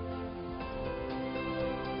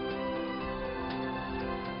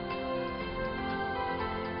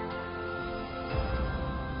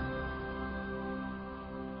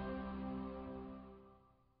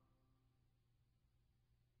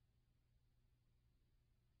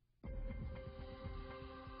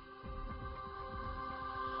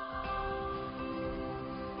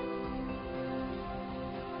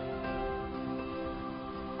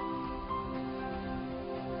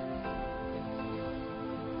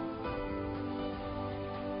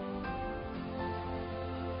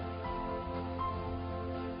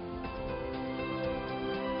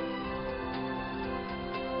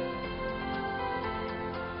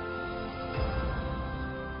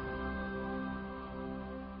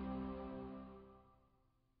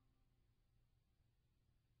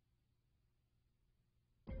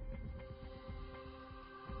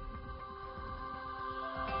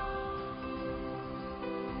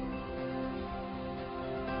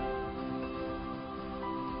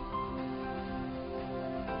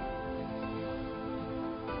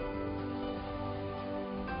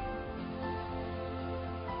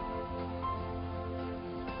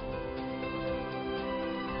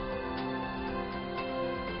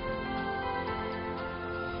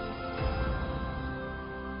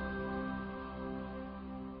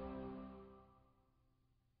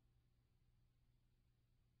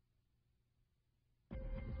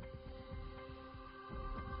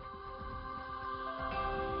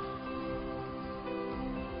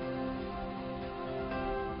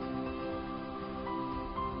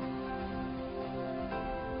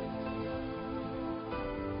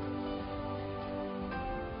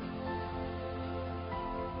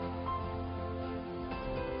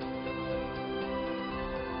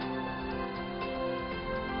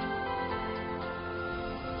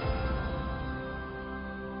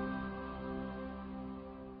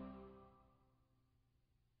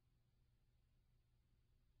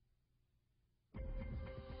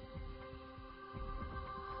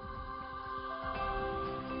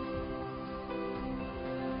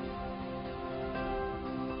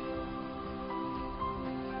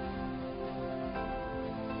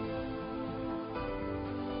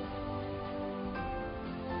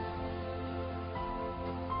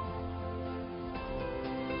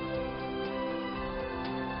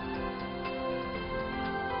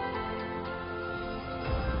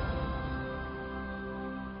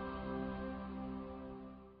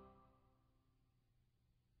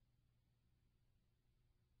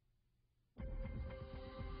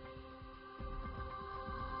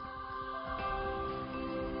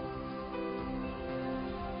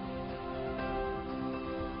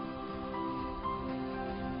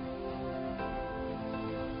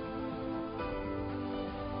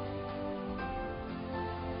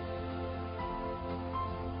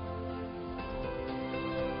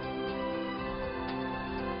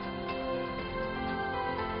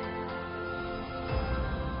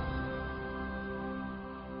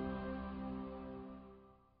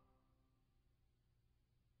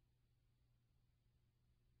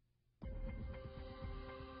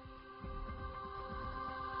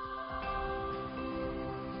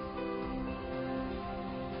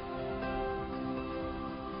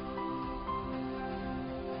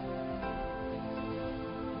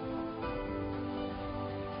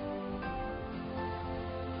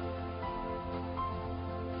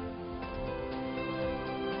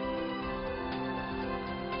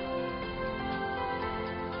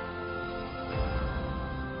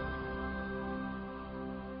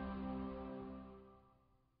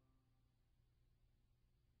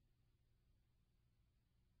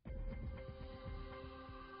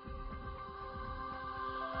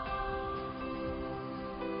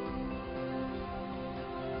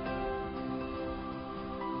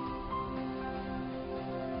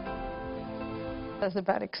 Was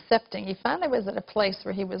about accepting. He finally was at a place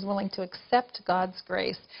where he was willing to accept God's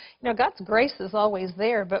grace. You know, God's grace is always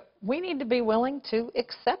there, but we need to be willing to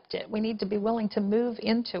accept it. We need to be willing to move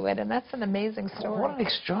into it, and that's an amazing story. What an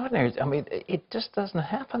extraordinary, I mean, it just doesn't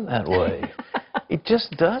happen that way. It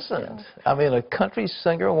just doesn't. I mean, a country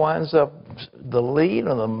singer winds up the lead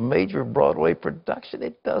on a major Broadway production.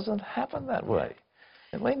 It doesn't happen that way.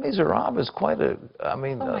 And Les Miserables is quite a, I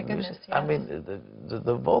mean, Oh my goodness, yes. I mean,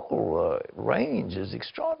 the vocal range is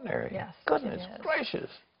extraordinary. Yes, Goodness it is. gracious.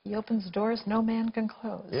 He opens doors no man can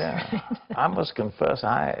close. Yeah. I must confess,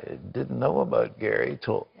 I didn't know about Gary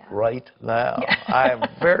till right now. I am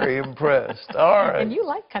very impressed. All right. And you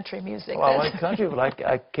like country music. Well, I like country, but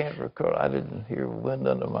I can't recall. I didn't hear wind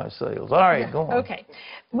under my sails. All right, go on. Okay.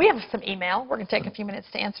 We have some email. We're going to take a few minutes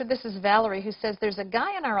to answer. This is Valerie, who says, there's a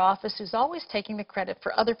guy in our office who's always taking the credit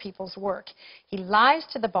for other people's work. He lies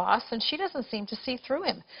to the boss, and she doesn't seem to see through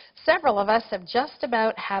him. Several of us have just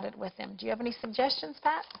about had it with him. Do you have any suggestions,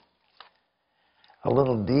 Pat? A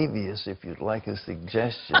little devious, if you'd like a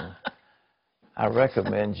suggestion. I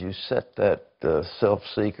recommend you set that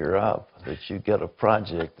self-seeker up, that you get a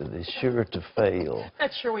project that is sure to fail.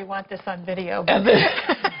 Not sure we want this on video. And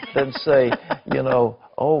then say, you know,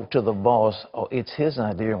 oh, to the boss, oh, it's his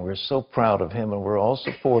idea, and we're so proud of him, and we're all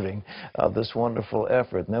supporting this wonderful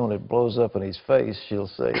effort. And then when it blows up in his face, she'll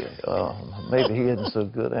say, maybe he isn't so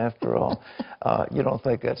good after all. You don't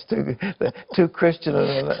think that's too Christian?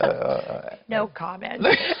 No comment.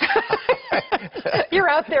 You're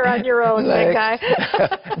out there on your own, big guy.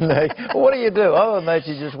 What do you do? Other than that,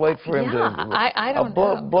 you just wait for him to. I don't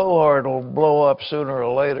know. Blowhard will blow up sooner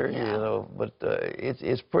or later, you know. But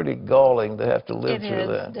it's pretty galling to have to live through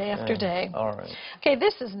that. Day after day. All right. Okay,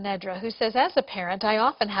 this is Nedra, who says, as a parent, I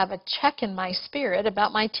often have a check in my spirit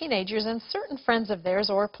about my teenagers and certain friends of theirs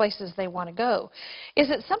or places they want to go. Is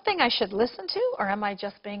it something I should listen to, or am I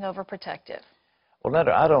just being overprotective? Well,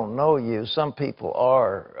 Nedra, I don't know you. Some people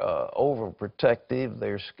are overprotective.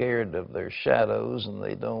 They're scared of their shadows, and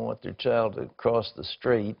they don't want their child to cross the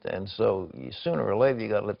street. And so sooner or later, you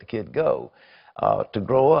got to let the kid go to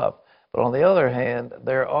grow up. But on the other hand,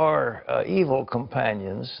 there are evil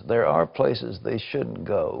companions. There are places they shouldn't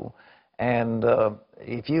go. And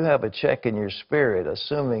if you have a check in your spirit,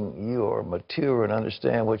 assuming you are mature and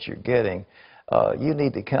understand what you're getting, you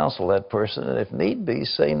need to counsel that person, and if need be,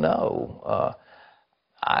 say no.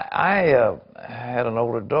 I had an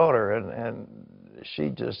older daughter, and she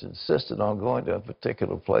just insisted on going to a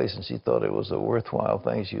particular place, and she thought it was a worthwhile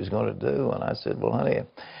thing she was going to do. And I said, well, honey,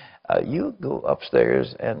 you go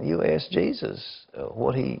upstairs and you ask Jesus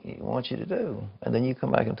what he wants you to do, and then you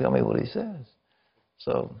come back and tell me what he says.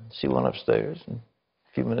 So she went upstairs, and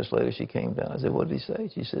a few minutes later she came down. I said, what did he say?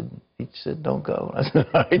 He said, don't go. I said,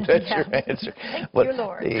 all right, that's your answer. Thank you,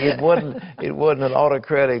 Lord. It wasn't an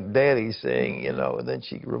autocratic daddy saying, you know, and then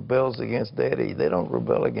she rebels against daddy. They don't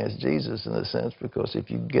rebel against Jesus in a sense, because if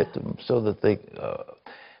you get them so that they,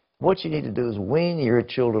 what you need to do is wean your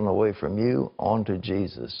children away from you onto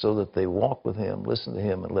Jesus so that they walk with him, listen to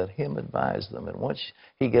him, and let him advise them. And once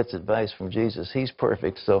he gets advice from Jesus, he's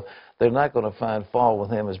perfect, so they're not going to find fault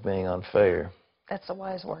with him as being unfair. That's a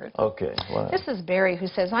wise word. Okay. Wow. This is Barry, who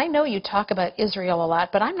says, I know you talk about Israel a lot,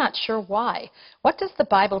 but I'm not sure why. What does the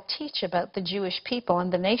Bible teach about the Jewish people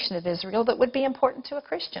and the nation of Israel that would be important to a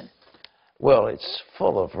Christian? Well, it's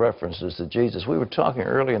full of references to Jesus. We were talking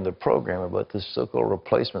earlier in the program about this so-called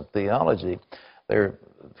replacement theology. There are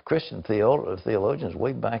Christian theologians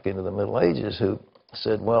way back into the Middle Ages who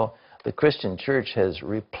said, well, the Christian church has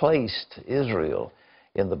replaced Israel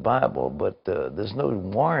in the Bible, but there's no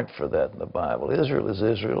warrant for that in the Bible. Israel is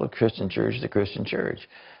Israel, the Christian church is the Christian church.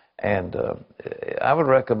 And I would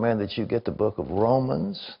recommend that you get the book of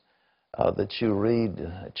Romans, that you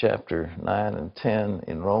read chapter 9 and 10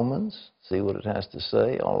 in Romans, see what it has to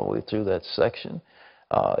say all the way through that section.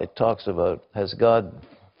 It talks about, has God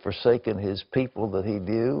forsaken his people that he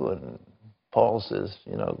knew? And Paul says,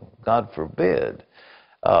 you know, God forbid.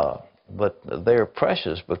 But they're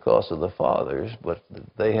precious because of the fathers, but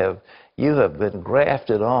you have been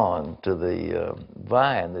grafted on to the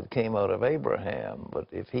vine that came out of Abraham. But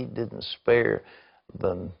if he didn't spare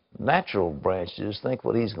the natural branches, think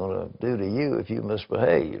what he's going to do to you if you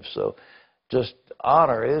misbehave. So just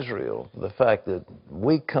honor Israel, the fact that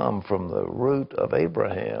we come from the root of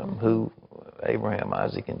Abraham, who Abraham,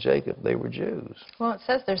 Isaac, and Jacob, they were Jews. Well, it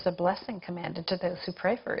says there's a blessing commanded to those who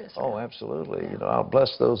pray for Israel. Oh, absolutely. Yeah. You know, I'll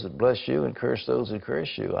bless those that bless you and curse those that curse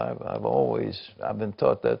you. I've been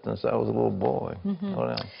taught that since I was a little boy.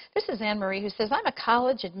 This is Anne Marie, who says, I'm a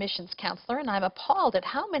college admissions counselor, and I'm appalled at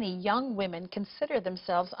how many young women consider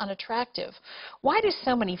themselves unattractive. Why do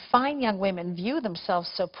so many fine young women view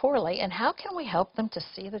themselves so poorly, and how can we help them to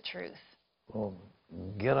see the truth? Well,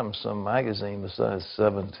 get them some magazine besides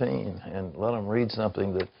 17 and let them read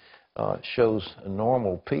something that shows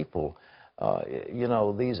normal people. You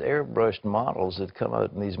know, these airbrushed models that come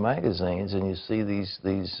out in these magazines, and you see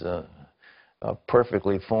these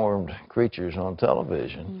perfectly formed creatures on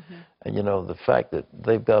television. And, you know, the fact that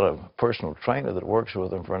they've got a personal trainer that works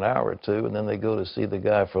with them for an hour or two, and then they go to see the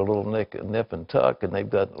guy for a little nip and tuck, and they've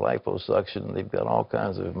got liposuction, and they've got all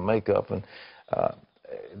kinds of makeup, and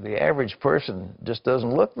the average person just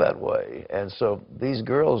doesn't look that way. And so these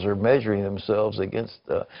girls are measuring themselves against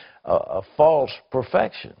a false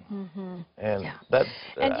perfection. And that's...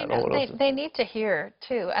 And you know, they need to hear,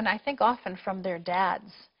 too, and I think often from their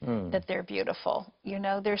dads, that they're beautiful. You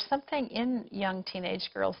know, there's something in young teenage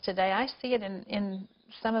girls today. I see it in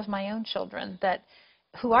some of my own children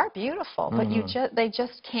who are beautiful, but they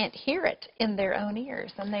just can't hear it in their own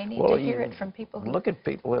ears, and they need to hear it from people who... Look at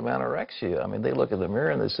people with anorexia. I mean, they look in the mirror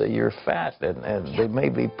and they say, you're fat, and they may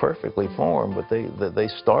be perfectly formed, but they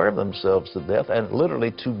starve themselves to death, and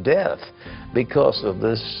literally to death, because of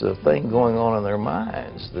this thing going on in their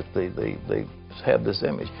minds, that they have this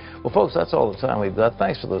image. Well, folks, that's all the time we've got.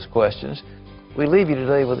 Thanks for those questions. We leave you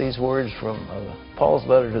today with these words from Paul's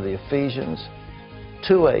letter to the Ephesians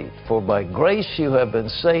 2:8, for by grace you have been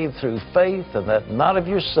saved through faith, and that not of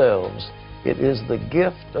yourselves, it is the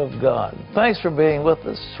gift of God. Thanks for being with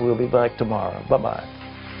us. We'll be back tomorrow. Bye-bye.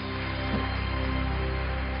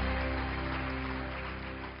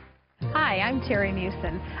 Hi, I'm Terry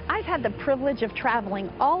Mewson. I've had the privilege of traveling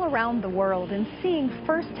all around the world and seeing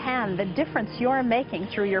firsthand the difference you're making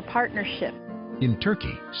through your partnership. In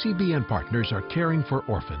Turkey, CBN partners are caring for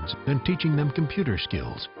orphans and teaching them computer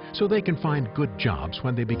skills so they can find good jobs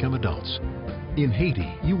when they become adults. In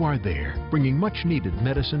Haiti, you are there, bringing much-needed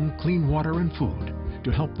medicine, clean water, and food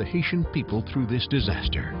to help the Haitian people through this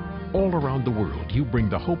disaster. All around the world, you bring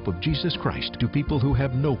the hope of Jesus Christ to people who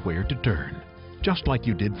have nowhere to turn. Just like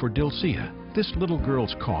you did for Dilcia. This little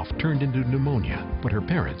girl's cough turned into pneumonia, but her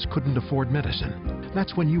parents couldn't afford medicine.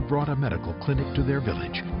 That's when you brought a medical clinic to their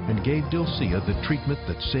village and gave Dilcia the treatment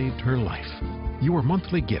that saved her life. Your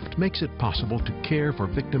monthly gift makes it possible to care for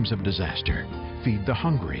victims of disaster, feed the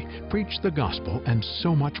hungry, preach the gospel, and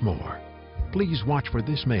so much more. Please watch for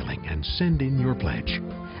this mailing and send in your pledge.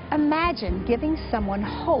 Imagine giving someone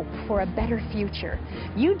hope for a better future.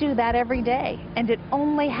 You do that every day, and it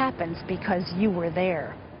only happens because you were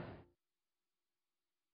there.